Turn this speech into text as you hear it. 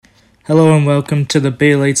Hello and welcome to the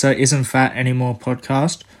Bjelica Isn't Fat Anymore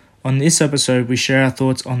podcast. On this episode, we share our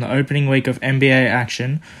thoughts on the opening week of NBA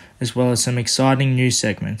action, as well as some exciting news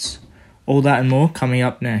segments. All that and more coming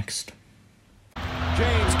up next.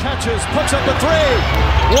 James catches, puts up the three.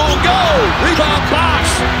 Won't go. Rebound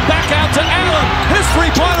box. Back out to Allen. His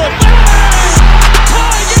three-pointer. Bang!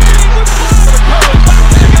 Tie game with Curry.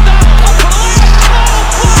 Back to Iguodala. Up for the layup.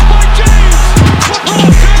 Oh, blocked by James.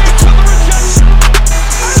 LeBron James to the rejection.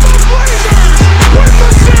 And the Blazers win the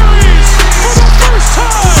series for the first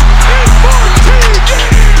time in 14 years.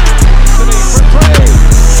 For three.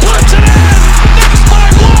 Puts it in. Knicks by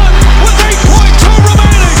one with 8.2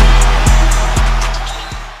 remaining.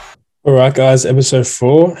 All right, guys, episode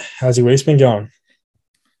 4. How's your week's been going?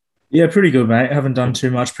 Yeah, pretty good, mate. Haven't done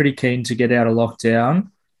too much. Pretty keen to get out of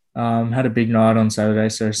lockdown. Had a big night on Saturday,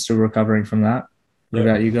 so still recovering from that. What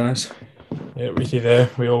about you guys? Yeah, with you there.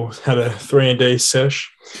 We all had a 3-and-D sesh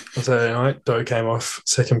on Saturday night. Doe came off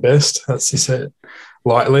second best. That's to say it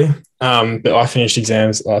lightly. But I finished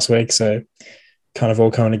exams last week, so kind of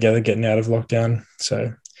all coming together, getting out of lockdown.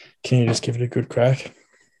 So can you just give it a good crack?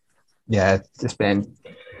 Yeah, it's just been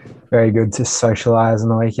very good to socialise on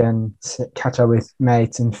the weekend, catch up with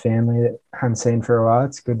mates and family that I hadn't seen for a while.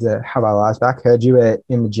 It's good to have our lives back. Heard you were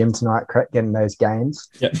in the gym tonight, correct, getting those gains.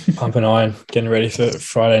 Yep, pumping iron, getting ready for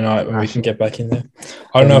Friday night when we can get back in there.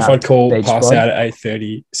 I don't know if I'd call pass out at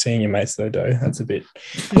 8:30 seeing your mates though, Doe. That's a bit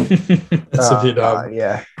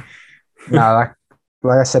yeah. No,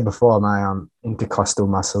 like I said before, my intercostal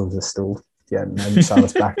muscles are still getting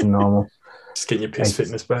themselves back to normal. Just getting your piss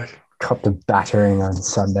fitness back. Copped a battering on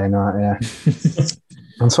Sunday night, yeah.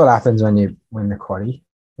 That's what happens when you win the quaddie.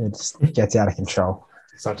 It just gets out of control.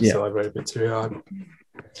 Start to celebrate a bit too hard.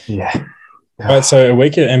 Yeah. All right, so a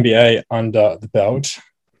week at NBA under the belt.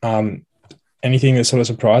 Anything that sort of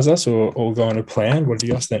surprised us or all going to plan? What do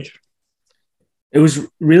you guys think? It was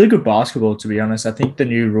really good basketball, to be honest. I think the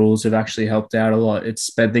new rules have actually helped out a lot. It's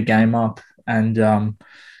sped the game up and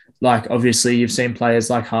obviously you've seen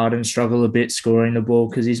players like Harden struggle a bit scoring the ball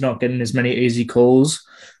because he's not getting as many easy calls,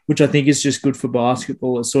 which I think is just good for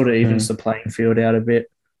basketball. It sort of evens the playing field out a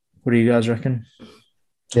bit. What do you guys reckon?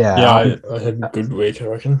 Yeah, I had a good week, I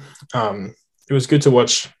reckon. It was good to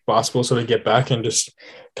watch basketball sort of get back and just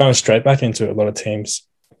kind of straight back into a lot of teams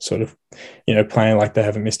sort of, playing like they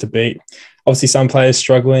haven't missed a beat. Obviously some players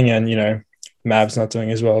struggling and, Mavs not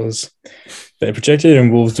doing as well as they projected,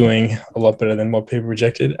 and Wolves doing a lot better than what people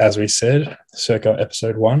projected, as we said, circa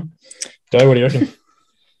episode 1. Doe, what do you reckon?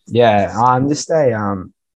 Yeah, I'm just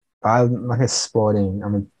I'm like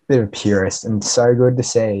I'm a bit of a purist, and it's so good to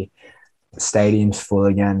see the stadiums full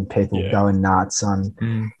again, people going nuts on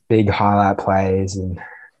big highlight plays, and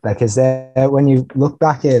because when you look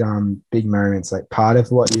back at big moments, like part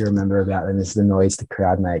of what you remember about them is the noise the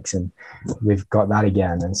crowd makes, and we've got that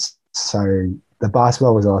again. And so the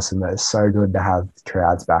basketball was awesome, but it's so good to have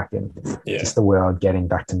crowds back and just the world getting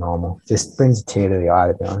back to normal. Just brings a tear to the eye,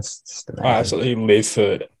 to be honest. Just amazing. I absolutely live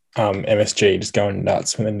for MSG just going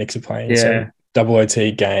nuts when the Knicks are playing. So double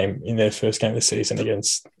OT game in their first game of the season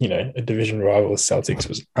against, a division rival, the Celtics,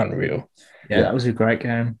 was unreal. Yeah, that was a great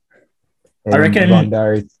game. And I reckon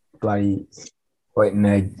Rondo bloody waiting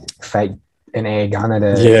an air gun at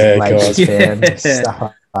a Lakers fan. Stuff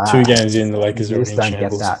like that. 2 games in, the Lakers are in don't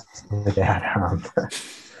shambles. Get that without,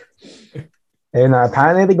 and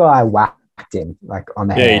apparently the guy whacked him on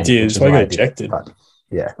the hand. He did. That's why he got ejected.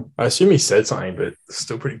 Yeah. I assume he said something, but it's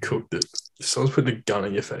still pretty cooked that if someone's putting a gun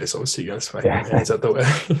in your face, obviously you're going to smack your hands out the way.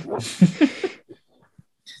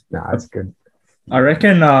 No, that's good. I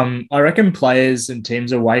reckon players and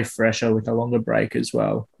teams are way fresher with a longer break as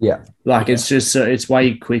well. Yeah. It's just it's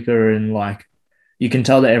way quicker, and you can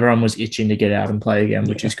tell that everyone was itching to get out and play again,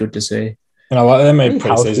 which is good to see. And I like they made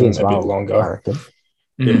preseason a bit longer. I reckon.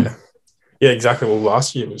 Yeah, exactly. Well,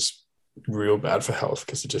 last year was real bad for health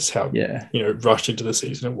because of just how rushed into the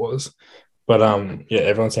season it was. But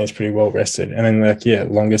everyone seems pretty well rested, and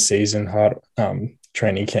then longer season, hard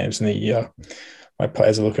training camps in the year. My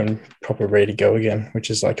players are looking proper ready to go again,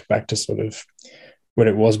 which is back to sort of what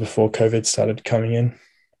it was before COVID started coming in.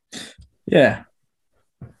 Yeah.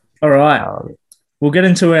 All right. We'll get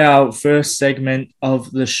into our first segment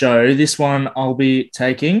of the show. This one I'll be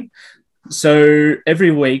taking. So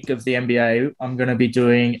every week of the NBA, I'm going to be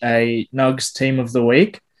doing a Nugs team of the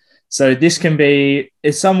week. So this can be,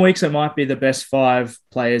 some weeks it might be the best 5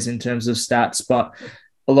 players in terms of stats, but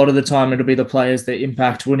a lot of the time it'll be the players that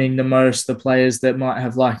impact winning the most, the players that might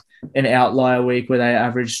have an outlier week where they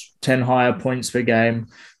average 10 higher points per game,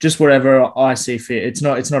 just whatever I see fit. It's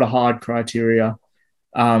not a hard criteria.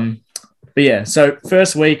 But yeah, so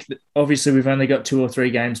first week, obviously we've only got 2 or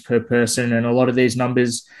 3 games per person, and a lot of these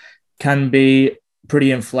numbers can be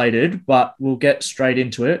pretty inflated, but we'll get straight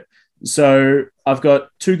into it. So I've got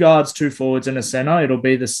 2 guards, 2 forwards, and a center. It'll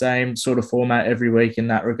be the same sort of format every week in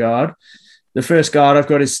that regard. The first guard I've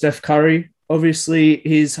got is Steph Curry. Obviously,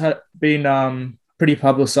 he's been pretty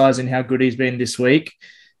publicized in how good he's been this week.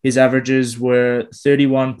 His averages were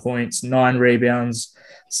 31 points, 9 rebounds,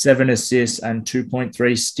 7 assists, and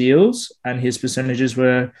 2.3 steals. And his percentages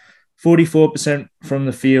were 44% from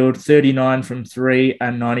the field, 39 from 3,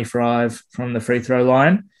 and 95 from the free throw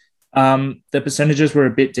line. The percentages were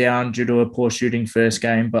a bit down due to a poor shooting first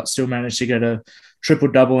game, but still managed to get a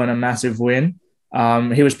triple-double and a massive win.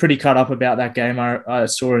 He was pretty cut up about that game. I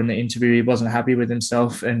saw in the interview he wasn't happy with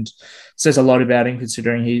himself, and says a lot about him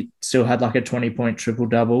considering he still had like a 20-point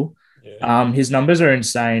triple-double. Yeah. His numbers are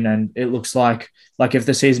insane, and it looks like if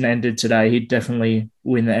the season ended today, he'd definitely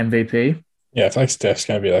win the MVP. Yeah, I feel like Steph's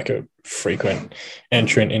going to be like a frequent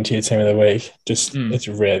entrant into your team of the week. It's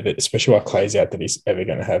rare that, especially while Clay's out, that he's ever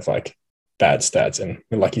going to have like bad stats. And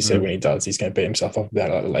like you said, when he does, he's going to beat himself up about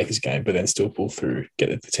like the Lakers game, but then still pull through, get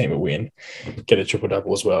the team a win, get a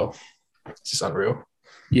triple-double as well. It's just unreal.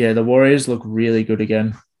 Yeah, the Warriors look really good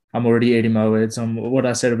again. I'm already eating my words on what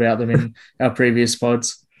I said about them in our previous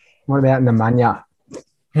pods. What about Nemanja?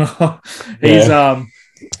 I'm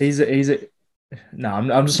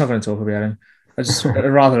just not going to talk about him. I just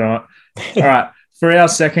rather not. All right. For our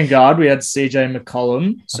second guard, we had CJ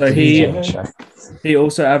McCollum. So he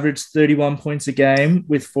also averaged 31 points a game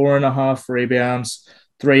with 4.5 rebounds,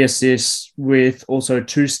 3 assists, with also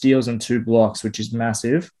 2 steals and 2 blocks, which is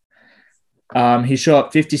massive. He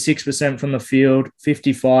shot 56% from the field,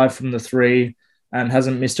 55 from the 3, and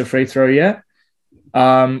hasn't missed a free throw yet.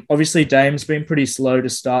 Obviously, Dame's been pretty slow to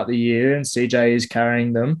start the year, and CJ is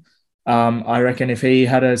carrying them. I reckon if he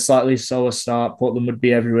had a slightly slower start, Portland would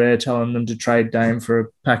be everywhere telling them to trade Dame for a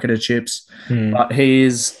packet of chips. But he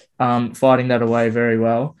is fighting that away very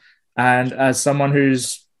well. And as someone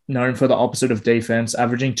who's known for the opposite of defense,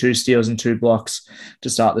 averaging 2 steals and 2 blocks to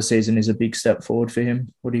start the season is a big step forward for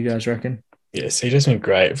him. What do you guys reckon? Yeah, CJ's been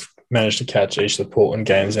great. Managed to catch each of the Portland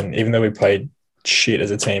games. And even though we played shit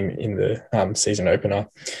as a team in the season opener,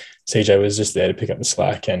 CJ was just there to pick up the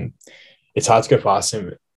slack. And it's hard to go past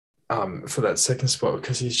him for that second spot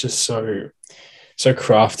because he's just so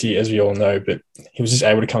crafty, as we all know, but he was just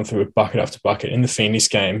able to come through with bucket after bucket. In the Phoenix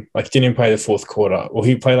game, like, didn't even play the fourth quarter. Well,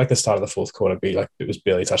 he played like the start of the fourth quarter, but like it was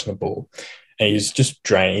barely touching the ball. And he was just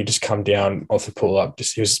drained. He just come down off the pull-up.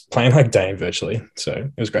 He was playing like Dame virtually. So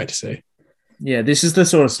it was great to see. Yeah, this is the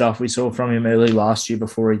sort of stuff we saw from him early last year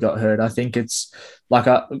before he got hurt. I think it's like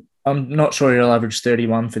I'm not sure he'll average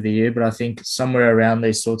 31 for the year, but I think somewhere around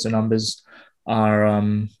these sorts of numbers are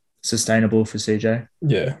sustainable for CJ.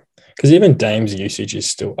 Yeah, because even Dame's usage is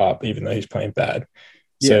still up, even though he's playing bad.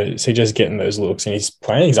 So CJ's getting those looks, and he's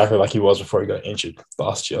playing exactly like he was before he got injured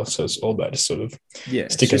last year. So it's all about just sort of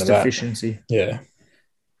sticking to that. Efficiency. Yeah.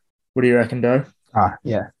 What do you reckon, Doe?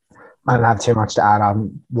 Yeah. I don't have too much to add. I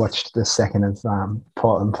haven't watched the second of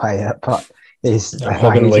Portland play yet, but his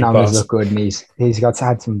numbers look good, and he's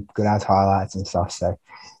had some good ass highlights and stuff. So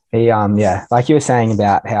he, like you were saying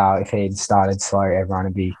about how if he'd started slow, everyone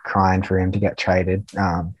would be crying for him to get traded.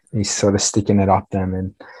 He's sort of sticking it up them,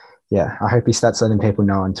 and I hope he starts letting people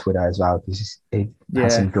know on Twitter as well, because he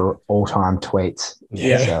has some good all-time tweets.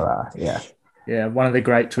 One of the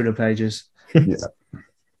great Twitter pages. Yeah.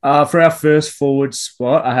 For our first forward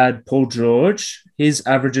spot, I had Paul George. His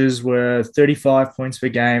averages were 35 points per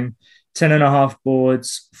game, 10.5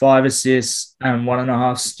 boards, 5 assists, and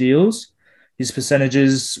 1.5 steals. His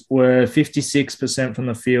percentages were 56% from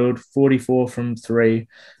the field, 44 from 3.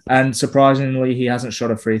 And surprisingly, he hasn't shot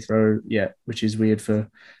a free throw yet, which is weird for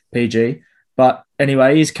PG. But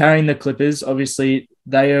anyway, he's carrying the Clippers. Obviously,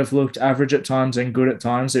 they have looked average at times and good at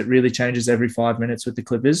times. It really changes every 5 minutes with the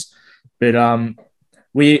Clippers. But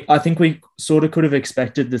I think we sort of could have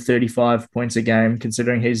expected the 35 points a game,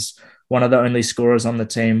 considering he's one of the only scorers on the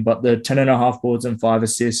team. But the 10.5 boards and 5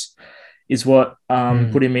 assists is what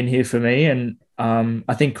put him in here for me. And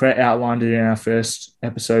I think Cret outlined it in our first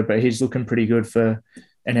episode, but he's looking pretty good for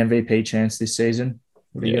an MVP chance this season.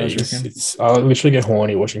 What do you guys reckon? I literally get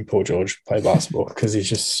horny watching Paul George play basketball because he's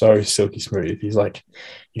just so silky smooth. He's like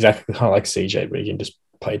exactly kind of like CJ, but he can just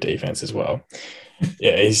play defense as well.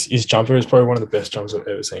 Yeah, his jumper is probably one of the best jumpers I've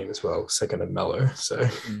ever seen as well, second to Melo. So,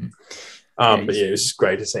 but it was just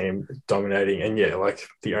great to see him dominating, and like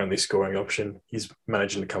the only scoring option, he's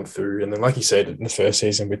managing to come through. And then, like you said, in the first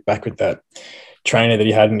season, back with that trainer that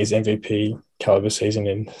he had in his MVP caliber season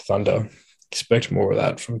in Thunder, expect more of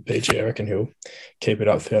that from PG. I reckon he'll keep it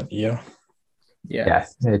up throughout the year. Yeah,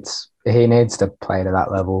 it's he needs to play to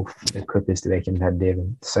that level for the Clippers to be competitive,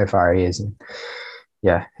 and so far he is. And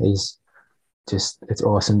yeah, he's just, it's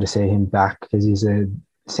awesome to see him back because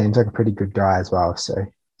seems like a pretty good guy as well. So,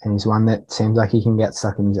 and he's one that seems like he can get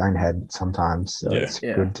stuck in his own head sometimes. So it's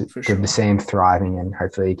good to see him thriving, and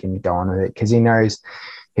hopefully he can go on with it because he knows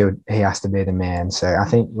he has to be the man. So I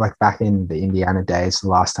think like back in the Indiana days, the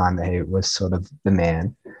last time that he was sort of the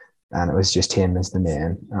man, and it was just him as the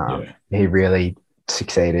man. He really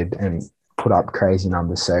succeeded and put up crazy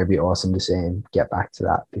numbers. So it'd be awesome to see him get back to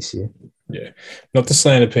that this year. Yeah, not to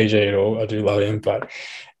slander PG at all. I do love him, but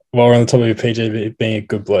while we're on the topic of PG being a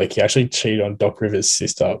good bloke, he actually cheated on Doc Rivers'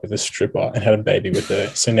 sister with a stripper and had a baby with her.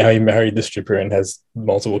 So now he married the stripper and has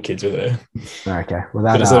multiple kids with her. Okay, well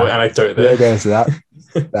that's a little anecdote there. There goes that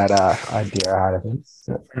idea I had of him.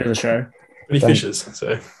 For the show, but he fishes,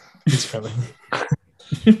 so it's funny.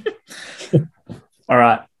 All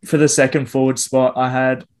right, for the second forward spot, I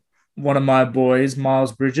had one of my boys,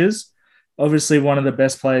 Miles Bridges. Obviously, one of the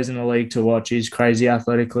best players in the league to watch. He's crazy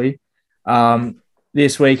athletically.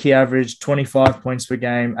 This week, he averaged 25 points per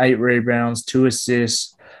game, 8 rebounds, 2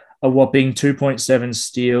 assists, a whopping 2.7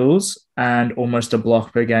 steals, and almost a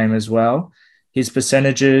block per game as well. His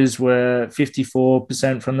percentages were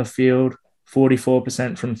 54% from the field,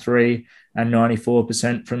 44% from three, and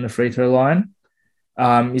 94% from the free throw line.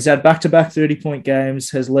 He's had back-to-back 30-point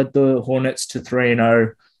games, has led the Hornets to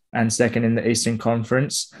 3-0 and second in the Eastern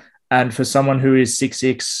Conference. And for someone who is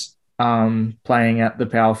 6'6", playing at the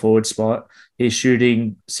power forward spot, he's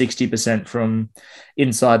shooting 60% from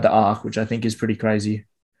inside the arc, which I think is pretty crazy.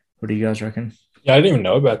 What do you guys reckon? Yeah, I didn't even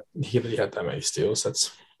know about he had that many steals.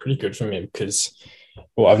 That's pretty good from him because,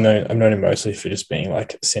 well, I've known him mostly for just being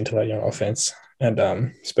like scintillating on offense, and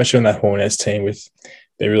especially on that Hornets team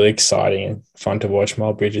they're really exciting and fun to watch.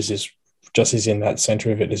 Miles Bridges is just as in that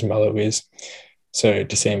center of it as Melo is. So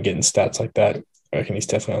to see him getting stats like that, I reckon he's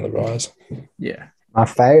definitely on the rise. Yeah. My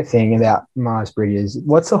favourite thing about Miles Bridges,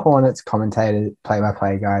 what's the Hornets commentator,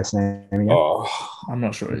 play-by-play guy's name again? Oh, I'm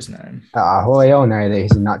not sure his name. Well, we all know that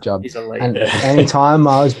he's a nut job. He's a lead. And anytime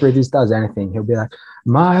Miles Bridges does anything, he'll be like,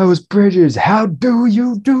 Miles Bridges, how do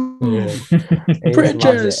you do? Yeah.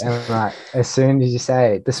 Bridges. And like, as soon as you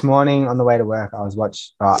say it, this morning on the way to work, I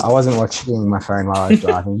wasn't watching my phone while I was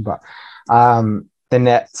driving, but the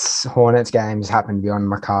Nets Hornets games happened to be on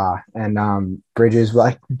my car, and Bridges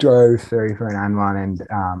like drove through for an and one, and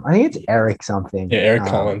I think it's Eric something. Yeah, Eric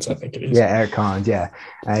Collins, I think it is. Yeah, Eric Collins. Yeah,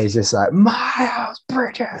 and he's just like Miles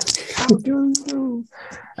Bridges, how do you?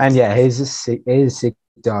 And yeah, he's a sick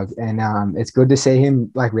dog, and it's good to see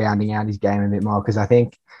him like rounding out his game a bit more because I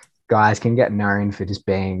think guys can get known for just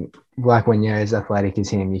being like when you're as athletic as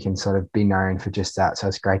him, you can sort of be known for just that. So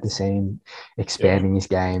it's great to see him expanding his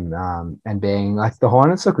game and being like the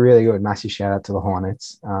Hornets look really good. Massive shout out to the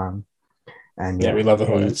Hornets. And we love the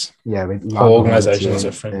Hornets. Yeah, we love whole organization is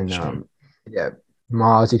a friend. Yeah,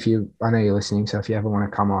 Miles, I know you're listening, so if you ever want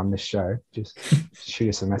to come on this show, just shoot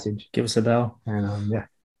us a message. Give us a bell. And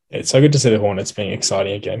it's so good to see the Hornets being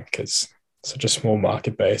exciting again because such a small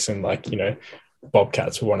market base and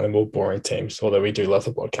Bobcats were one of the more boring teams, although we do love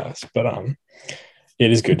the Bobcats. But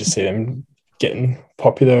it is good to see them getting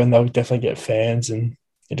popular, and they'll definitely get fans, and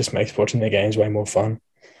it just makes watching their games way more fun.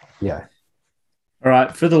 Yeah. All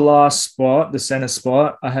right, for the last spot, the center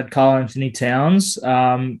spot, I had Karl Anthony Towns.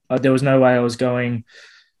 There was no way I was going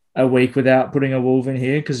a week without putting a Wolf in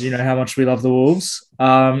here because you know how much we love the Wolves.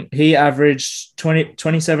 He averaged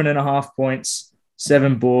 27.5 points,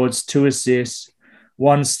 7 boards, 2 assists,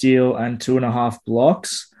 1 steal, and 2.5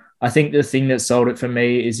 blocks. I think the thing that sold it for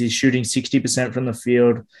me is he's shooting 60% from the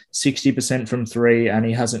field, 60% from three, and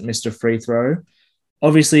he hasn't missed a free throw.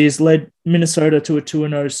 Obviously, he's led Minnesota to a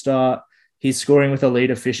 2-0 start. He's scoring with elite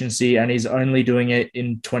efficiency, and he's only doing it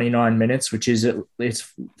in 29 minutes, which is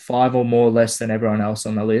it's 5 or more less than everyone else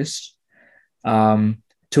on the list.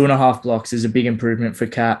 2.5 blocks is a big improvement for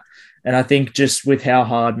Cat. And I think just with how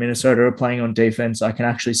hard Minnesota are playing on defense, I can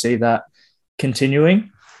actually see that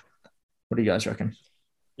continuing. What do you guys reckon?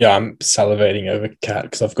 Yeah, I'm salivating over Cat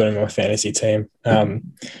because I've got him on my fantasy team.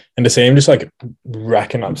 And to see him just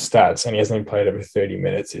racking up stats and he hasn't even played over 30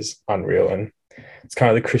 minutes is unreal. And it's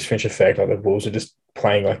kind of the Chris Finch effect. Like the Wolves are just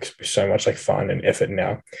playing so much fun and effort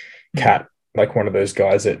now. Cat, one of those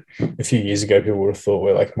guys that a few years ago people would have thought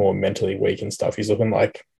were more mentally weak and stuff. He's looking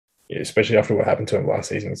especially after what happened to him last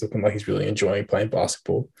season, he's looking like he's really enjoying playing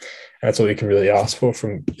basketball. And that's all you can really ask for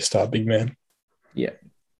from your star big man. Yeah.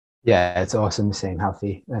 Yeah, it's awesome to see him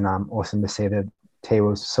healthy and awesome to see the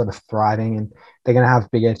T-Wolves sort of thriving, and they're going to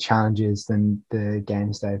have bigger challenges than the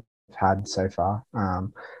games they've had so far.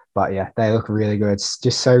 But yeah, they look really good. It's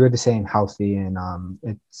just so good to see him healthy, and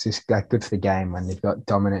it's just like good for the game when they've got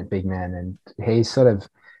dominant big men, and he's sort of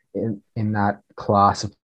in that class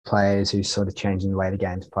of players who's sort of changing the way the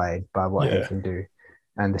game's played by what he can do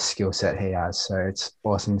and the skill set he has. So it's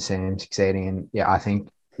awesome to see him succeeding. And yeah, I think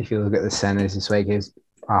if you look at the centers this week, he's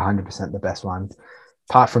 100% the best one.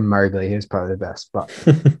 Apart from Mobley, he was probably the best. But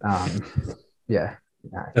yeah.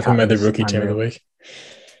 Definitely made the rookie team of the week.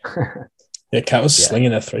 Yeah, Cat was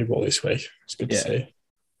slinging that 3-ball this week. It's good to see.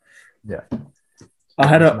 Yeah. I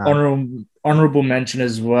had an honourable mention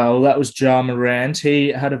as well. That was Ja Morant. He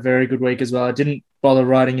had a very good week as well. I didn't bother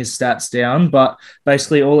writing his stats down, but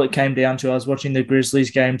basically all it came down to, I was watching the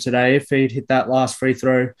Grizzlies game today. If he'd hit that last free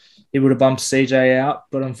throw, he would have bumped CJ out,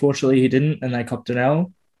 but unfortunately he didn't, and they copped an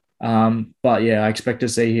L. But yeah, I expect to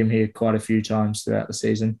see him here quite a few times throughout the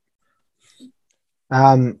season.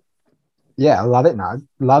 Yeah, I love it, Nug.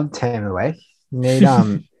 Love team of the week. You need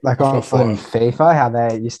like on FIFA, how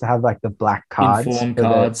they used to have like the black cards, inform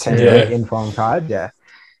cards, inform card. Yeah,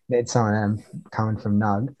 need some of them coming from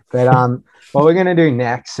Nug. But what we're gonna do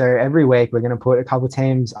next? So every week we're gonna put a couple of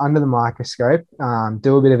teams under the microscope,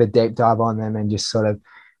 do a bit of a deep dive on them, and just sort of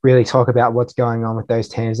really talk about what's going on with those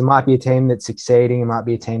teams. It might be a team that's succeeding. It might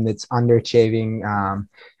be a team that's underachieving.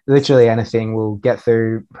 Literally anything. We'll get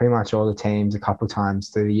through pretty much all the teams a couple of times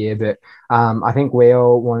through the year. But I think we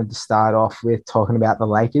all wanted to start off with talking about the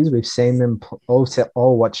Lakers. We've seen them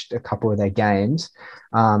all watched a couple of their games.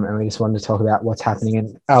 And we just wanted to talk about what's happening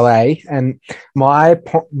in LA. And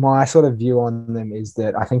my sort of view on them is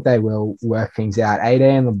that I think they will work things out. AD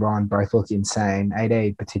and LeBron both look insane.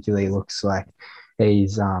 AD particularly looks like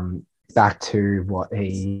he's back to what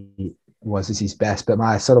he was as his best. But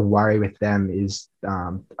my sort of worry with them is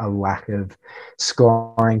a lack of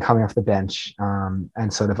scoring coming off the bench,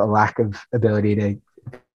 and sort of a lack of ability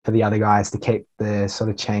for the other guys to keep the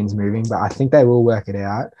sort of chains moving. But I think they will work it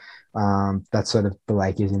out. That's sort of the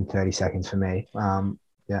Lakers in 30 seconds for me.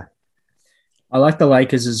 Yeah. I like the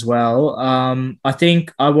Lakers as well. I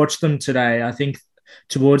think I watched them today. I think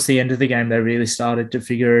towards the end of the game, they really started to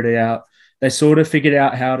figure it out. They sort of figured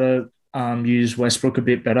out how to use Westbrook a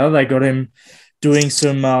bit better. They got him doing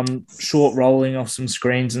some short rolling off some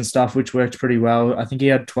screens and stuff, which worked pretty well. I think he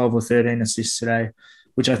had 12 or 13 assists today,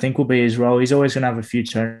 which I think will be his role. He's always going to have a few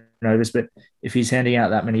turnovers, but if he's handing out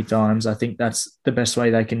that many dimes, I think that's the best way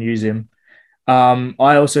they can use him.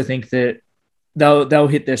 I also think that they'll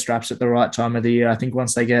hit their straps at the right time of the year. I think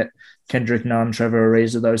once they get Kendrick Nunn, Trevor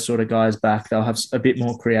Ariza, those sort of guys back, they'll have a bit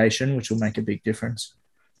more creation, which will make a big difference.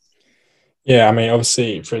 Yeah, I mean,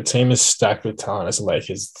 obviously, for a team as stacked with talent as the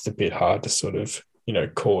Lakers, it's a bit hard to sort of,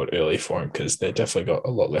 call it early for them because they've definitely got a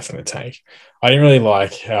lot left in the tank. I didn't really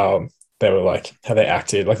like how they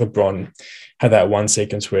acted. Like LeBron had that one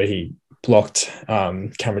sequence where he blocked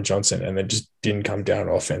Cameron Johnson and then just didn't come down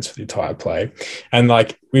on offense for the entire play. And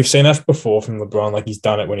like we've seen that before from LeBron, like he's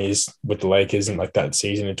done it when he's with the Lakers and like that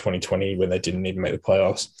season in 2020 when they didn't even make the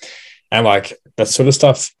playoffs. And like that sort of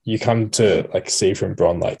stuff you come to like see from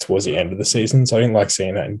Bron like towards the end of the season. So I didn't like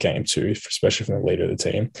seeing that in game 2, especially from the leader of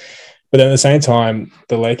the team. But then at the same time,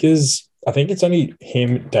 the Lakers, I think it's only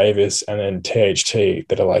him, Davis, and then THT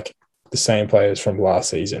that are like the same players from last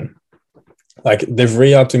season. Like they've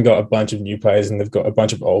re-upped and got a bunch of new players and they've got a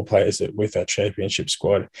bunch of old players that with that championship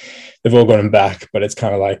squad. They've all got them back, but it's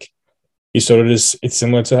kind of like you sort of just, it's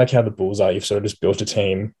similar to like how the Bulls are. You've sort of just built a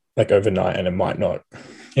team like overnight and it might not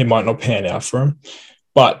pan out for them.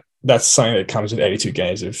 But that's something that comes with 82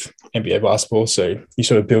 games of NBA basketball. So you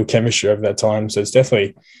sort of build chemistry over that time. So it's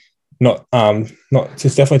definitely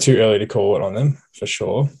it's definitely too early to call it on them for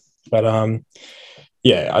sure. But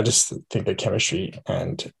yeah, I just think the chemistry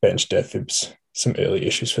and bench depth is some early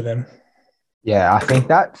issues for them. Yeah, I think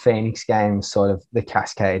that Phoenix game is sort of the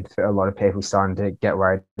cascade for a lot of people starting to get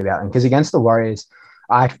worried about them. Because against the Warriors,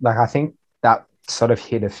 I think that sort of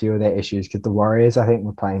hit a few of their issues because the Warriors, I think,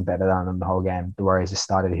 were playing better than them the whole game. The Warriors just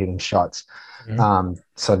started hitting shots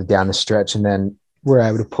sort of down the stretch and then were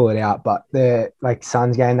able to pull it out. But the like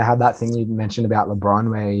Suns game, they had that thing you mentioned about LeBron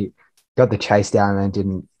where he got the chase down and then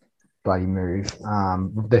didn't bloody move.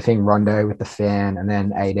 The thing Rondo with the fan and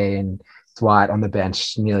then AD and Dwight on the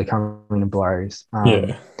bench nearly coming in blows.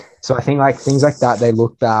 So I think like things like that, they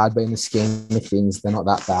look bad, but in the scheme of things, they're not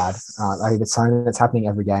that bad. Like if it's something that's happening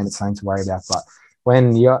every game, it's something to worry about. But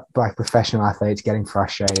when you're like professional athletes getting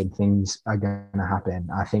frustrated, things are going to happen.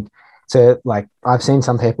 I think like I've seen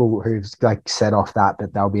some people who've like set off that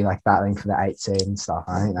they'll be like battling for the 8th seed and stuff.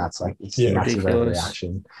 I think that's like it's a massive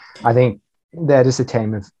overreaction. I think they're just a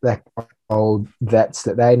team of like old vets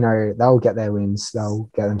that they know they'll get their wins. They'll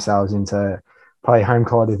get themselves into probably home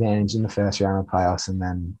court advantage in the first round of playoffs and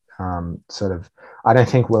then sort of, I don't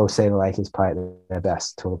think we'll see the Lakers play at their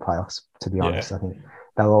best till the playoffs, to be honest. I think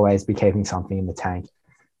they'll always be keeping something in the tank.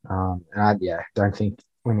 And I don't think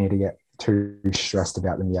we need to get too stressed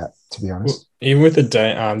about them yet, to be honest. Even with the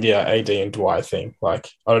AD and Dwight thing, like,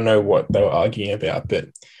 I don't know what they were arguing about, but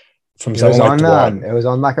from someone like Dwight, it was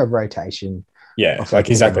on like a rotation. Yeah, like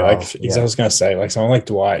exactly. Like I was going to say, like someone like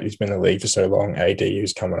Dwight, who's been in the league for so long, AD,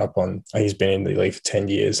 who's coming up on, he's been in the league for 10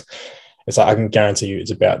 years. It's like, I can guarantee you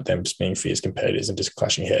it's about them just being fierce competitors and just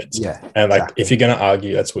clashing heads. Yeah. And like, exactly. If you're going to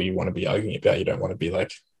argue, that's what you want to be arguing about. You don't want to be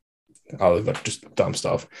like, like just dumb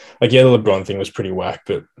stuff. Like, the LeBron thing was pretty whack,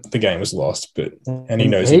 but the game was lost. And he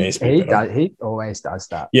knows he needs to be better. He always does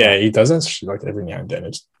that. Yeah, he does that like every now and then.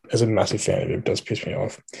 It's, as a massive fan of it, it does piss me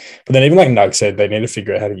off. But then even like Nug said, they need to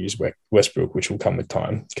figure out how to use Westbrook, which will come with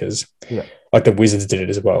time, because like the Wizards did it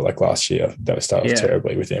as well. Like last year, they started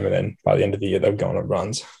terribly with him, and then by the end of the year, they were going on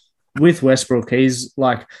runs. With Westbrook, he's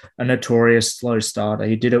like a notorious slow starter.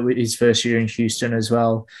 He did it with his first year in Houston as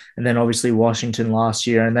well, and then obviously Washington last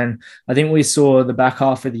year. And then I think we saw the back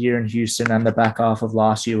half of the year in Houston and the back half of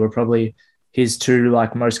last year were probably his two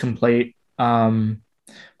like most complete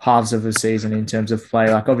halves of the season in terms of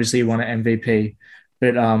play. Like obviously he won an MVP,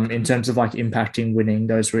 but in terms of like impacting winning,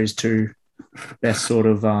 those were his two best sort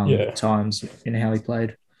of times in how he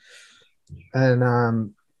played.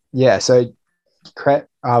 And so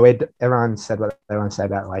everyone said what they want to say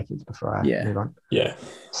about Lakers before I move on. Yeah.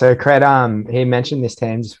 So Cred, he mentioned this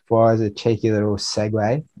team just before as a cheeky little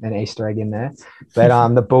segue, an Easter egg in there.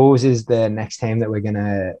 But the Bulls is the next team that we're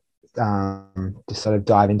gonna just sort of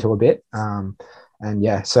dive into a bit.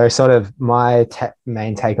 So sort of my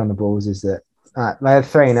main take on the Bulls is that they're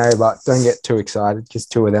 3-0, but don't get too excited because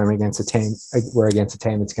two of them we're against a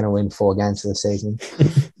team that's going to win 4 games for the season.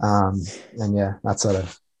 That's sort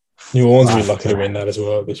of New Orleans will be lucky to win that as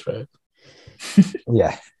well at this rate.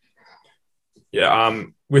 Yeah.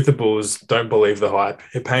 With the Bulls, don't believe the hype.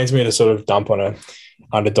 It pains me to sort of dump on a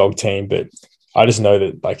underdog team, but I just know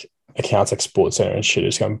that like accounts like SportsCenter and shit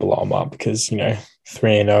is going to blow them up because,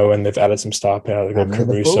 3-0 and they've added some star power. They've got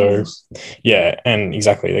Caruso. And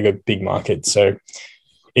exactly. They've got big market. So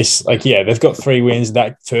it's like, they've got 3 wins.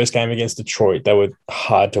 That first game against Detroit, they were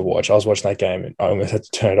hard to watch. I was watching that game and I almost had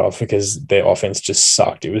to turn it off because their offense just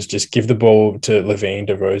sucked. It was just give the ball to Levine,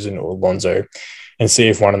 DeRozan, or Lonzo and see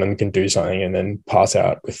if one of them can do something and then pass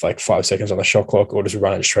out with like 5 seconds on the shot clock or just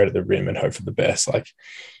run it straight at the rim and hope for the best. Like,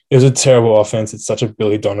 it was a terrible offense. It's such a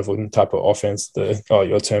Billy Donovan type of offense.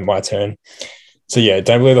 Your turn, my turn. So,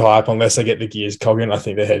 don't believe the hype unless they get the gears cogging. I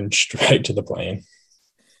think they're heading straight to the play-in.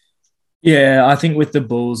 Yeah, I think with the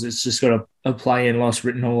Bulls, it's just got a play-in loss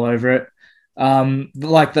written all over it.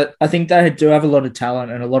 Like that, I think they do have a lot of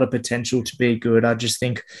talent and a lot of potential to be good. I just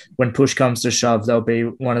think when push comes to shove, they'll be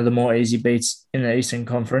one of the more easy beats in the Eastern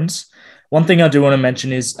Conference. One thing I do want to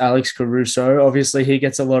mention is Alex Caruso. Obviously, he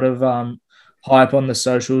gets a lot of hype on the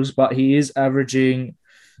socials, but he is averaging,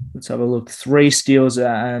 let's have a look, 3 steals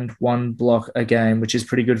and 1 block a game, which is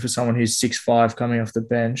pretty good for someone who's 6'5" coming off the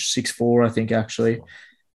bench, 6'4", I think, actually.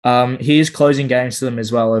 He is closing games to them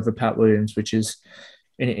as well over Pat Williams, which is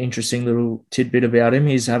an interesting little tidbit about him.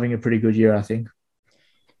 He's having a pretty good year, I think.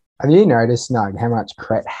 Have you noticed, Nug, how much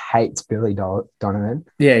Cret hates Billy Donovan?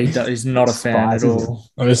 Yeah, he's not a fan at all.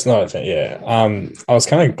 I'm just not a fan, I was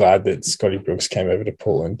kind of glad that Scotty Brooks came over to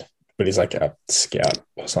Portland, but he's like a scout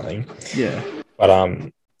or something. Yeah. But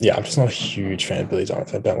I'm just not a huge fan of Billy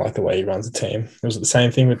Donovan. I don't like the way he runs the team. It was the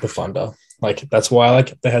same thing with the Thunder. Like, that's why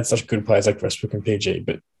they had such good players like Westbrook and PG,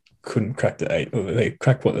 but couldn't crack the 8. They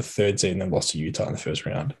cracked the 3rd seed and then lost to Utah in the first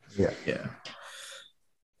round.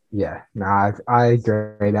 Yeah. No, I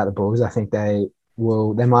agree about the Bulls. I think they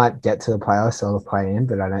might get to the playoffs or the play-in,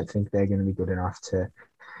 but I don't think they're going to be good enough to.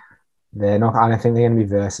 I don't think they're going to be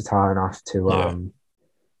versatile enough to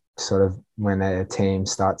sort of when their team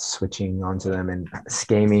starts switching onto them and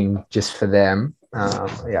scheming just for them. I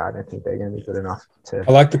don't think they're going to be good enough to.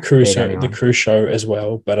 I like the Caruso as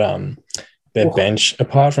well, but their bench,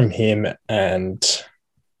 apart from him, and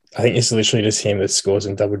I think it's literally just him that scores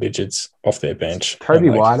in double digits off their bench. Kobe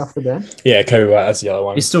White off the bench? Yeah, Kobe White, that's the other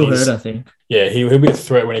one. He's still hurt, I think. Yeah, he'll be a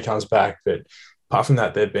threat when he comes back, but apart from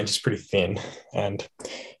that, their bench is pretty thin. And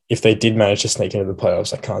if they did manage to sneak into the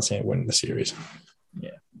playoffs, I can't see them winning the series.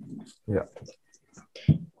 Yeah.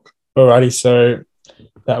 Alrighty, so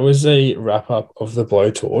that was a wrap-up of the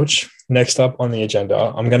blowtorch. Next up on the agenda,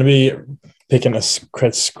 I'm going to be picking a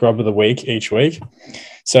scrub of the week each week.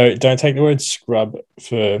 So don't take the word scrub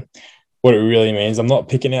for what it really means. I'm not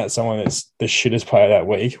picking out someone that's the shittest player that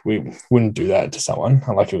week. We wouldn't do that to someone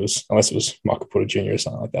unless it was Michael Porter Jr. or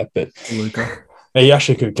something like that. But Bjelica. He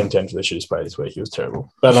actually could contend for the shooters play this week. He was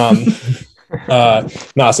terrible. But so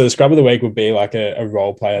the scrub of the week would be like a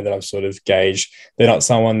role player that I've sort of gauged. They're not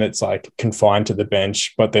someone that's like confined to the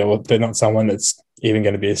bench, but they're not someone that's even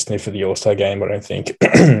going to be a sniff for the All-Star game, I don't think.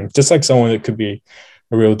 Just like someone that could be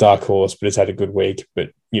a real dark horse, but has had a good week,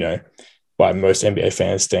 but, you know, by most NBA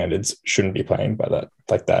fans' standards, shouldn't be playing by that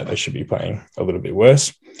like that. They should be playing a little bit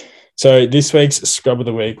worse. So this week's scrub of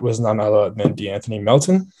the week was none other than DeAnthony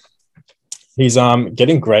Melton. He's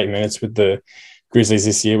getting great minutes with the Grizzlies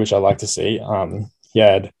this year, which I like to see. He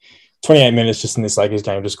had 28 minutes just in this Lakers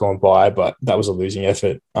game just gone by, but that was a losing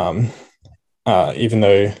effort. Even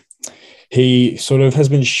though he sort of has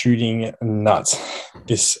been shooting nuts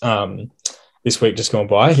this week just gone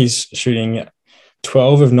by. He's shooting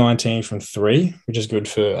 12 of 19 from 3, which is good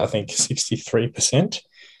for, I think, 63%.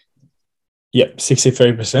 Yep,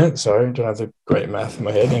 63%. Sorry, I don't have the great math in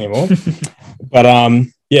my head anymore. But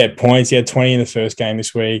points. He had 20 in the first game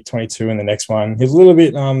this week, 22 in the next one. He's a little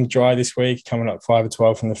bit dry this week, coming up 5 of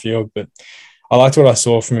 12 from the field, but I liked what I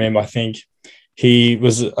saw from him. I think he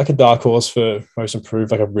was like a dark horse for most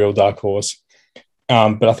improved, like a real dark horse.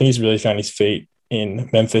 But I think he's really found his feet in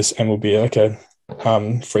Memphis and will be like a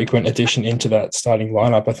frequent addition into that starting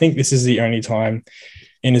lineup. I think this is the only time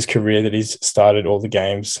in his career that he's started all the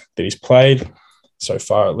games that he's played so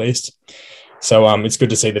far, at least. So it's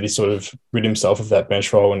good to see that he's sort of rid himself of that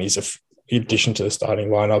bench role and he's an addition to the starting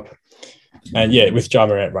lineup. And yeah, with Ja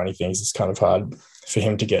Morant running things, it's kind of hard for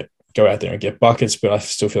him to go out there and get buckets, but I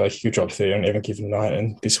still feel like he could drop 30 on every given night,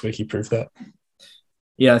 and this week he proved that.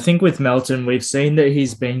 Yeah, I think with Melton, we've seen that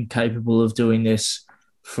he's been capable of doing this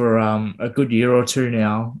for a good year or two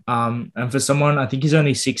now. And for someone, I think he's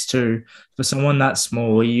only 6'2". For someone that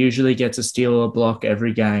small, he usually gets a steal or a block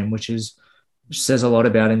every game, which says a lot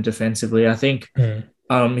about him defensively. I think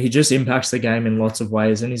he just impacts the game in lots of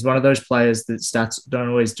ways, and he's one of those players that stats don't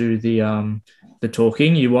always do the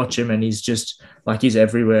talking. You watch him, and he's just like he's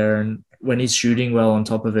everywhere. And when he's shooting well on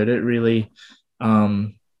top of it, it really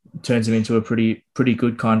turns him into a pretty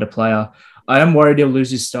good kind of player. I am worried he'll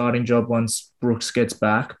lose his starting job once Brooks gets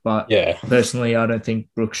back, but personally, I don't think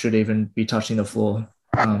Brooks should even be touching the floor.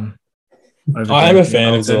 I am a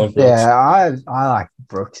fan of Dillon Brooks. Yeah, I like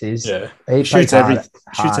Brooks. He shoots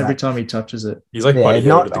every time he touches it. He's like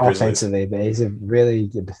not offensively, but he's a really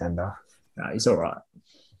good defender. No, he's all right.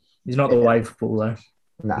 He's not the wave pool though.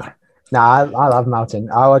 No, I love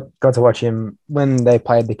Melton. I got to watch him when they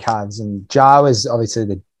played the Cavs, and Ja was obviously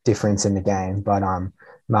the difference in the game, but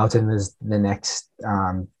Melton was the next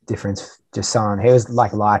difference. Just on, he was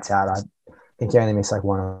like lights out. I think he only missed like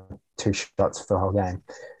 1 or 2 shots for the whole game.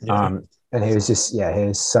 Yeah. And he was just, he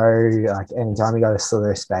was so like anytime he got a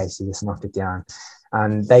slither of space, he just knocked it down.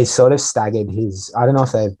 And they sort of staggered I don't know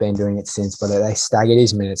if they've been doing it since, but they staggered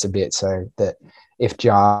his minutes a bit so that if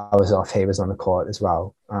Ja was off, he was on the court as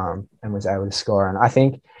well and was able to score. And I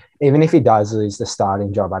think even if he does lose the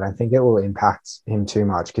starting job, I don't think it will impact him too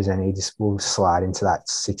much because then he just will slide into that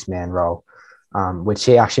 6-man role, which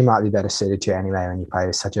he actually might be better suited to anyway when you play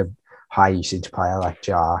with such a high usage player like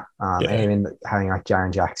Ja, and even having like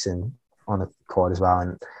Jaren Jackson on the court as well.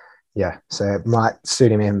 And so it might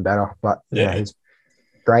suit him even better. But he's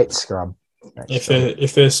great scrub.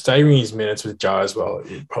 If they're staggering his minutes with Ja as well,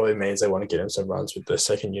 it probably means they want to get him some runs with the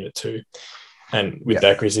second unit too. And with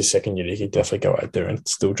that Grizzlies second unit, he can definitely go out there and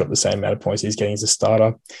still drop the same amount of points he's getting as a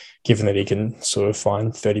starter, given that he can sort of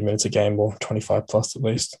find 30 minutes a game or 25 plus at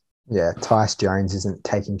least. Yeah, Tyus Jones isn't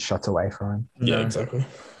taking shots away from him. Yeah, exactly.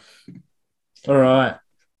 All right.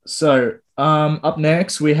 So up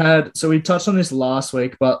next, we touched on this last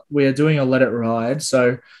week, but we are doing a Let It Ride.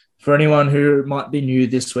 So for anyone who might be new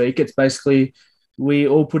this week, it's basically we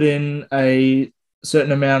all put in a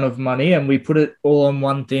certain amount of money and we put it all on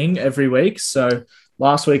one thing every week. So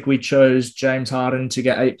last week we chose James Harden to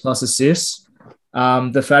get 8+ assists.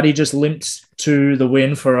 The fatty just limped to the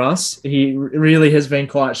win for us. He really has been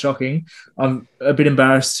quite shocking. I'm a bit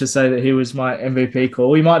embarrassed to say that he was my MVP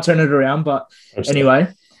call. We might turn it around, but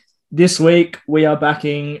anyway, this week we are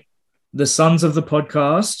backing the sons of the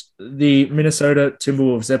podcast, the Minnesota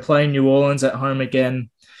Timberwolves. They're playing New Orleans at home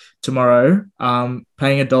again tomorrow, paying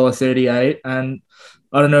 $1.38. And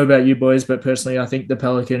I don't know about you boys, but personally, I think the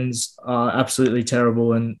Pelicans are absolutely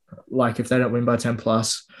terrible. And like, if they don't win by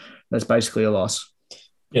 10+, that's basically a loss.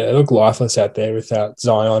 Yeah, they look lifeless out there without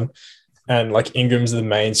Zion. And like Ingram's the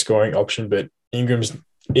main scoring option, but even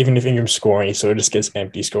if Ingram's scoring, he sort of just gets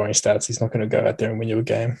empty scoring stats. He's not going to go out there and win you a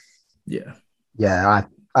game. Yeah. Yeah,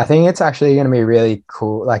 I think it's actually going to be really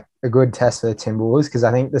cool, like a good test for the Timberwolves, because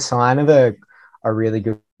I think the sign of a really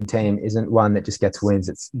good team isn't one that just gets wins.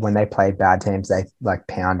 It's when they play bad teams, they like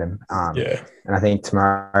pound them. And I think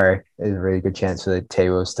tomorrow is a really good chance for the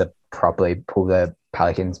T-Wolves to properly pull the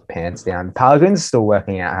Pelicans' pants down. The Pelicans are still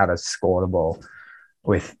working out how to score the ball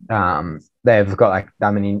with they've got like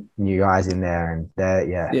that many new guys in there, and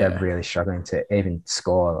they're really struggling to even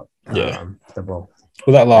score the ball.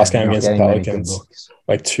 Well, that last game against the Pelicans,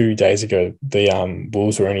 like 2 days ago, the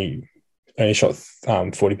Wolves were only shot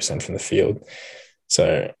 40% from the field.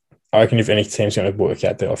 So I reckon if any team's going to work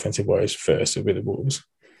out the offensive woes first, it'll be the Wolves.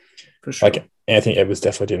 For sure. Like Anthony Edwards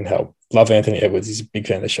definitely didn't help. Love Anthony Edwards. He's a big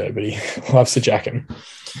fan of the show, but he loves to jack him.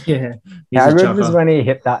 Yeah. I remember when he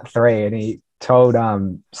hit that 3 and he told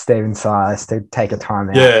Stephen Silas to take a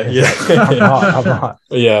timeout. I'm hot.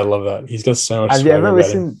 Yeah, I love that. He's got so much. Have you ever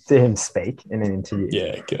listened to him speak in an interview?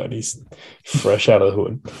 Yeah, God, he's fresh out of the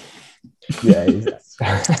hood. Yeah,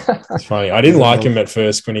 it's funny. I didn't like him at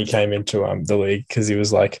first when he came into the league because he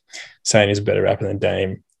was like saying he's a better rapper than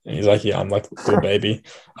Dame. And he's like, yeah, I'm like little baby.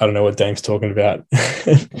 I don't know what Dame's talking about.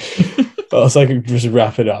 But I was like, just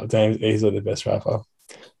wrap it up. Dame's easily the best rapper.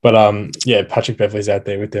 But Patrick Beverley's out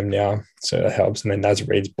there with them now, so that helps. And then Naz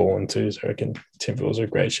Reid's born too, so I reckon Timberwolves are a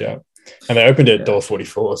great shout. And they opened at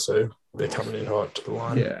 $1.44, so they're coming in hot to the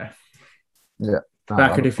line. Yeah.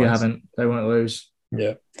 Back it if you haven't. They won't lose.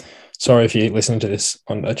 Yeah. Sorry if you're listening to this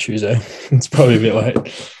on a Tuesday. It's probably a bit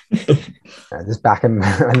late. Just back them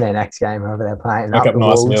on their next game over there playing. Wake up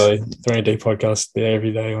nice and early. 3D podcast there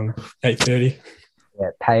every day on 8:30. Yeah,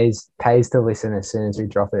 pays to listen as soon as we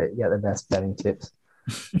drop it. You get the best betting tips.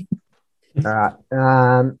 All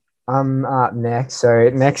right. I'm up next. So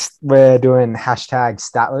next we're doing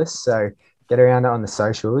 #statless. So get around it on the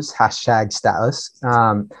socials, #statless.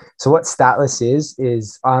 So what statless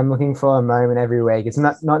is I'm looking for a moment every week. It's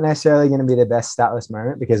not necessarily going to be the best statless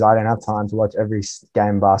moment because I don't have time to watch every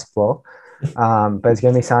game of basketball. But it's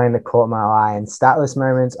going to be something that caught my eye. And statless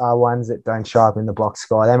moments are ones that don't show up in the box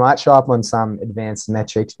score. They might show up on some advanced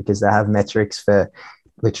metrics because they have metrics for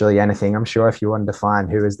literally anything. I'm sure if you wanted to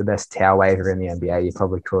find who is the best towel waver in the NBA, you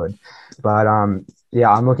probably could. But I'm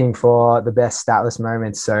looking for the best statless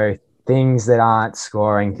moments. So things that aren't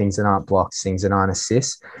scoring, things that aren't blocks, things that aren't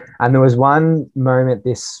assists. And there was one moment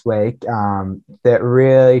this week that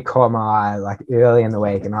really caught my eye, like early in the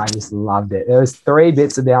week, and I just loved it. There was 3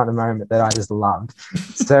 bits about the moment that I just loved.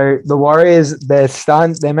 So the Warriors, they're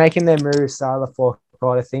stunned. They're making their moves, start of the fourth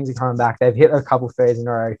quarter. Things are coming back. They've hit a couple threes in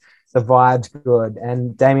a row. The vibe's good.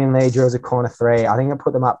 And Damian Lee drills a corner 3. I think I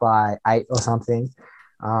put them up by 8 or something.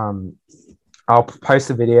 I'll post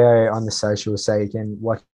a video on the social so you can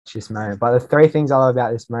watch this moment. But the 3 things I love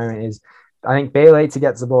about this moment is I think Bjelica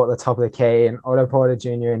gets the ball at the top of the key and Otto Porter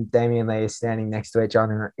Jr. and Damian Lee are standing next to each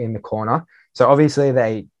other in the corner. So obviously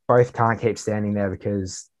they both can't keep standing there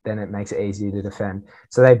because then it makes it easier to defend.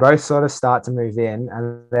 So they both sort of start to move in,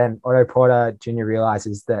 and then Otto Porter Jr.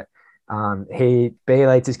 realizes that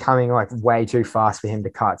Bjelica is coming like way too fast for him to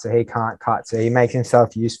cut. So he can't cut. So he makes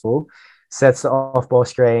himself useful, sets the off-ball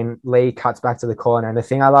screen. Lee cuts back to the corner. And the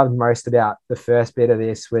thing I loved most about the first bit of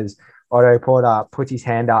this was Otto Porter puts his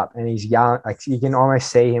hand up and he's yelling. Like you can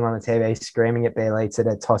almost see him on the TV screaming at Bjelica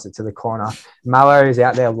to toss it to the corner. Mallow is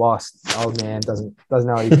out there lost. Old man doesn't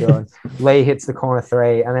know what he's doing. Lee hits the corner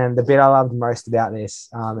 3. And then the bit I loved most about this,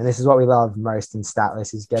 and this is what we love most in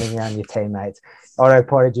Statless, is getting around your teammates. Otto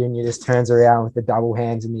Porter Jr. just turns around with the double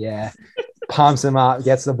hands in the air, pumps them up,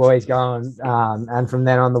 gets the boys going. And from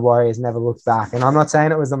then on, the Warriors never looked back. And I'm not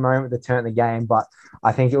saying it was the moment that turned the game, but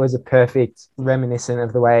I think it was a perfect reminiscent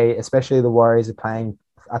of the way, especially the Warriors are playing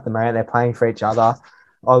at the moment. They're playing for each other.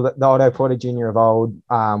 The Otto Porter Jr. of old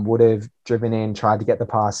would have driven in, tried to get the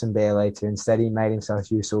pass from Bjelica. Instead, he made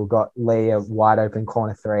himself useful, got Lee a wide open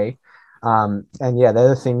corner 3. And yeah, they're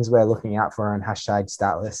the things we're looking out for on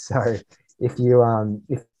 #statless. So if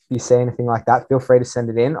you see anything like that, feel free to send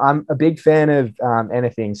it in. I'm a big fan of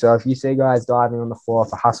anything. So if you see guys diving on the floor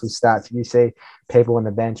for hustle stats, if you see people on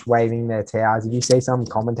the bench waving their towels, if you see some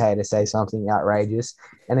commentator say something outrageous,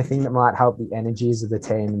 anything that might help the energies of the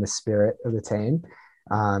team and the spirit of the team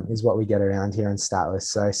is what we get around here in Statless.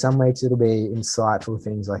 So some weeks it'll be insightful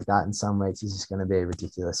things like that, and some weeks it's just going to be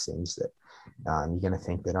ridiculous things that you're going to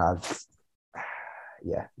think that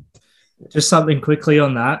Just something quickly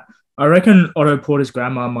on that. I reckon Otto Porter's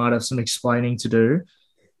grandma might have some explaining to do.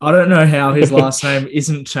 I don't know how his last name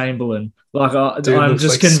isn't Chamberlain. Like I'm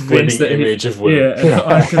just convinced that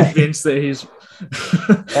I'm convinced that he's.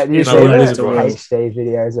 You see the HD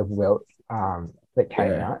videos of Wilt that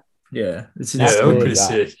came out. Yeah, that was pretty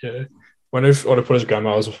sick. Yeah, wonder if Otto Porter's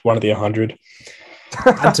grandma was one of the 100.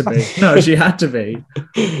 Had to be. No, she had to be.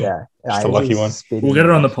 Yeah, just a lucky one. We'll get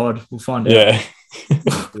her on the pod. We'll find out. Yeah.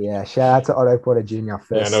 Yeah, shout out to Otto Porter Jr.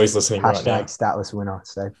 First, Yeah, I know he's listening right now. *statless winner.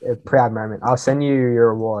 So a proud moment. I'll send you your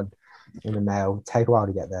award in the mail. Take a while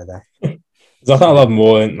to get there, though. There's nothing I love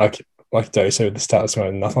more than like Dave said with the *statless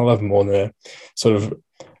moment. Nothing I love more than a sort of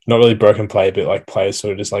not really broken play, but like players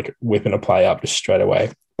sort of just like whipping a play up just straight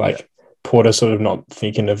away. Like Porter sort of not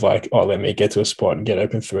thinking of like, oh, let me get to a spot and get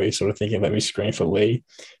open three, sort of thinking, let me screen for Lee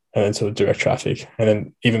and then sort of direct traffic. And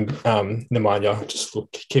then even Nemanja just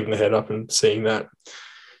keeping the head up and seeing that.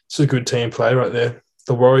 It's a good team play right there.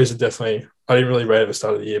 The Warriors are definitely, I didn't really rate at the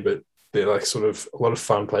start of the year, but they're like sort of a lot of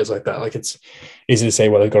fun plays like that. Like it's easy to see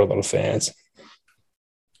why they've got a lot of fans.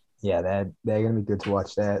 Yeah, they're going to be good to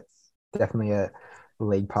watch. They're definitely a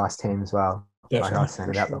league pass team as well. Definitely, like I was saying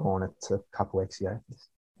about the Hornets a couple of weeks ago. It's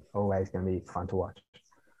always going to be fun to watch.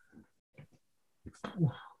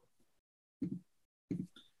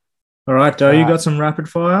 All right, Doe, you got some rapid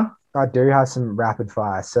fire? I do have some rapid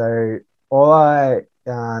fire. So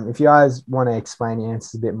if you guys want to explain the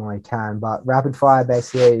answers a bit more, you can. But rapid fire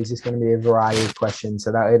basically is just going to be a variety of questions.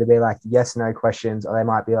 So they'll either be like yes, no questions, or they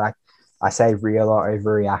might be like, I say real or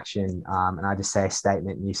overreaction, and I just say a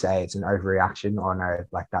statement and you say it's an overreaction or no,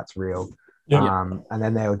 like that's real. And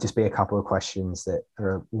then there will just be a couple of questions that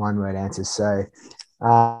are one-word answers. So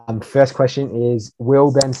first question is,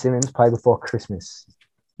 will Ben Simmons play before Christmas?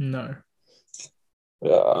 No.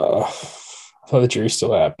 I thought the jury's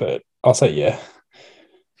still out, but I'll say yeah.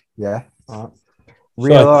 Yeah.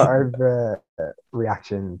 Real or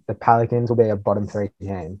overreaction? The Pelicans will be a bottom three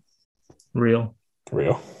team. Real.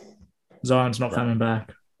 Zion's not Right. coming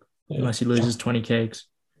back unless he loses 20 cakes.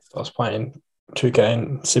 I was playing 2K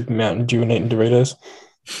and sipping Mountain Dew and eating Doritos.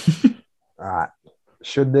 All right.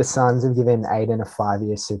 Should the Suns have given Aiden a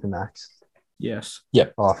 5-year supermax? Yes.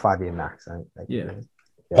 Yep. Or a 5-year max? Yeah.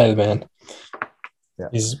 Hey, the man. Yeah.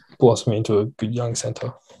 He's blossoming into a good young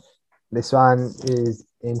center. This one is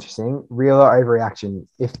interesting. Real or overreaction?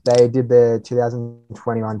 If they did the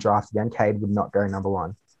 2021 draft again, Cade would not go number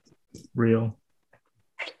one. Real.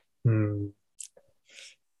 I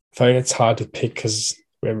think it's hard to pick because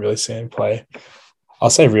we haven't really seen him play.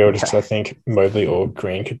 I'll say real just because I think Mobley or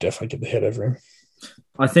Green could definitely get the head over him.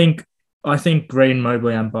 I think Green,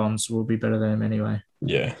 Mobley, and Bonds will be better than him anyway.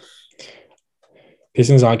 Yeah.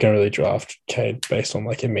 Pistons aren't going to really draft Cade based on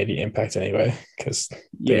like immediate impact anyway because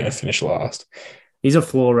they're going to finish last. He's a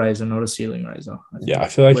floor raiser, not a ceiling raiser. I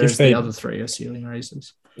feel like whereas the other three are ceiling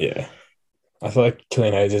raisers. Yeah. I feel like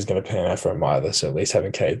Killian Hayes is going to pan out for him either, so at least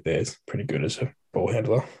having Cade there is pretty good as a ball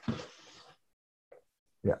handler.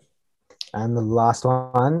 Yeah. And the last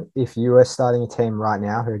one, if you were starting a team right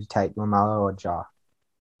now, who would you take, LaMelo or Ja?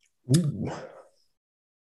 Ooh.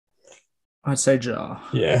 I'd say Ja.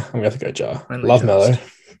 Yeah, I'm going to go Ja. Only Love just. Melo,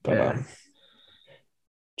 but Yeah.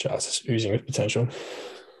 Ja's just oozing with potential.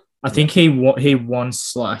 I think he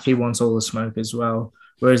wants all the smoke as well.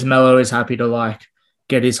 Whereas Melo is happy to like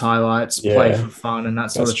get his highlights, play for fun, and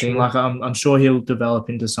that sort of thing. True. Like I'm sure he'll develop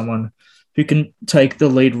into someone who can take the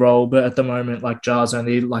lead role. But at the moment, like Ja's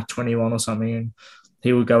only like 21 or something, and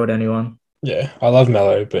he will go at anyone. Yeah, I love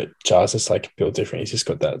Melo, but Ja's just like built different. He's just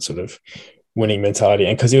got that sort of winning mentality,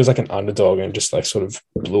 and because he was like an underdog and just like sort of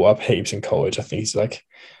blew up heaps in college, I think he's like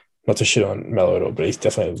not to shit on Melo at all, but he's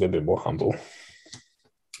definitely a little bit more humble.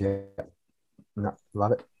 Yeah, no,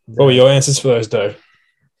 love it. What were your answers for those, though?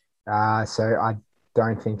 So I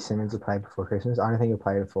don't think Simmons will play before Christmas. I don't think he'll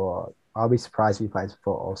play before. I'll be surprised if he plays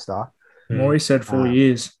before All-Star. Maury said 4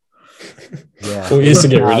 years. Yeah, 4 years to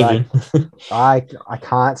get rid of him. I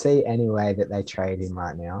can't see any way that they trade him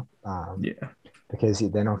right now. Because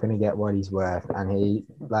they're not going to get what he's worth, and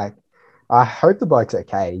I hope the bloke's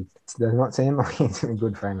okay. It does not seem like he's a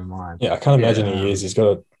good friend of mine. Yeah, I can't imagine he is. He's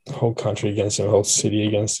got a whole country against him, a whole city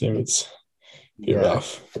against him. It's a bit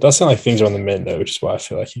rough. It does sound like things are on the mend, though, which is why I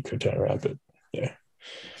feel like he could turn around. But yeah.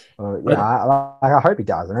 I hope he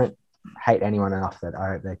does. I don't hate anyone enough that I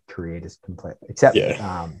hope their career just complete. Except,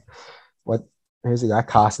 who's the guy?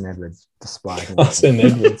 Carson Edwards. Despite him. Carson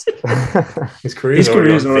Edwards. His career's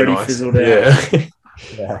already fizzled out.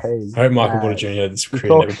 Yeah. I hope Michael Porter Jr. This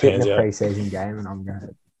career never pans out. Preseason game, and I'm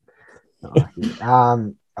going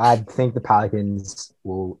to. I think the Pelicans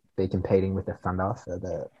will be competing with the Thunder for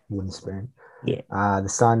the wooden spoon. Yeah. The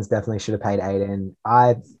Suns definitely should have paid Aiden.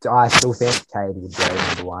 I still think Cade would go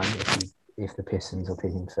number one if the Pistons will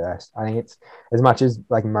pick him first. I think it's as much as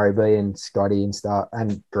like Mobley and Scotty and stuff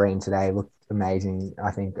and Green today looked amazing.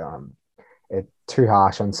 I think it's too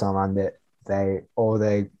harsh on someone that all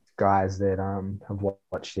the guys that have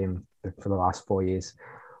watched him for the last 4 years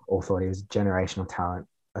all thought he was a generational talent.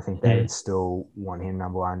 I think they would still want him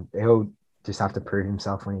number one. He'll just have to prove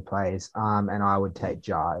himself when he plays. And I would take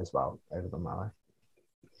Ja as well over LaMelo.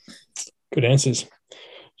 Good answers.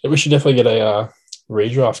 So we should definitely get a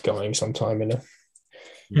redraft going sometime in a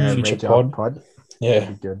future pod. Yeah,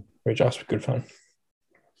 that'd be good. Redrafts were good fun.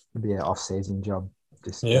 It'd be an off-season job.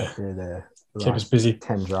 Just Yeah. go through the Keep us busy.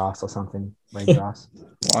 10 drafts or something. Redrafts.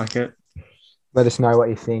 Like it. Let us know what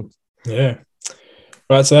you think. Yeah.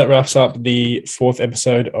 Right, so that wraps up the 4th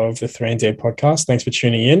episode of the 3&D podcast. Thanks for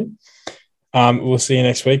tuning in. We'll see you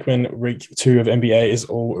next week when week 2 of NBA is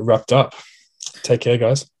all wrapped up. Take care,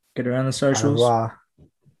 guys. Get around the socials. Au revoir.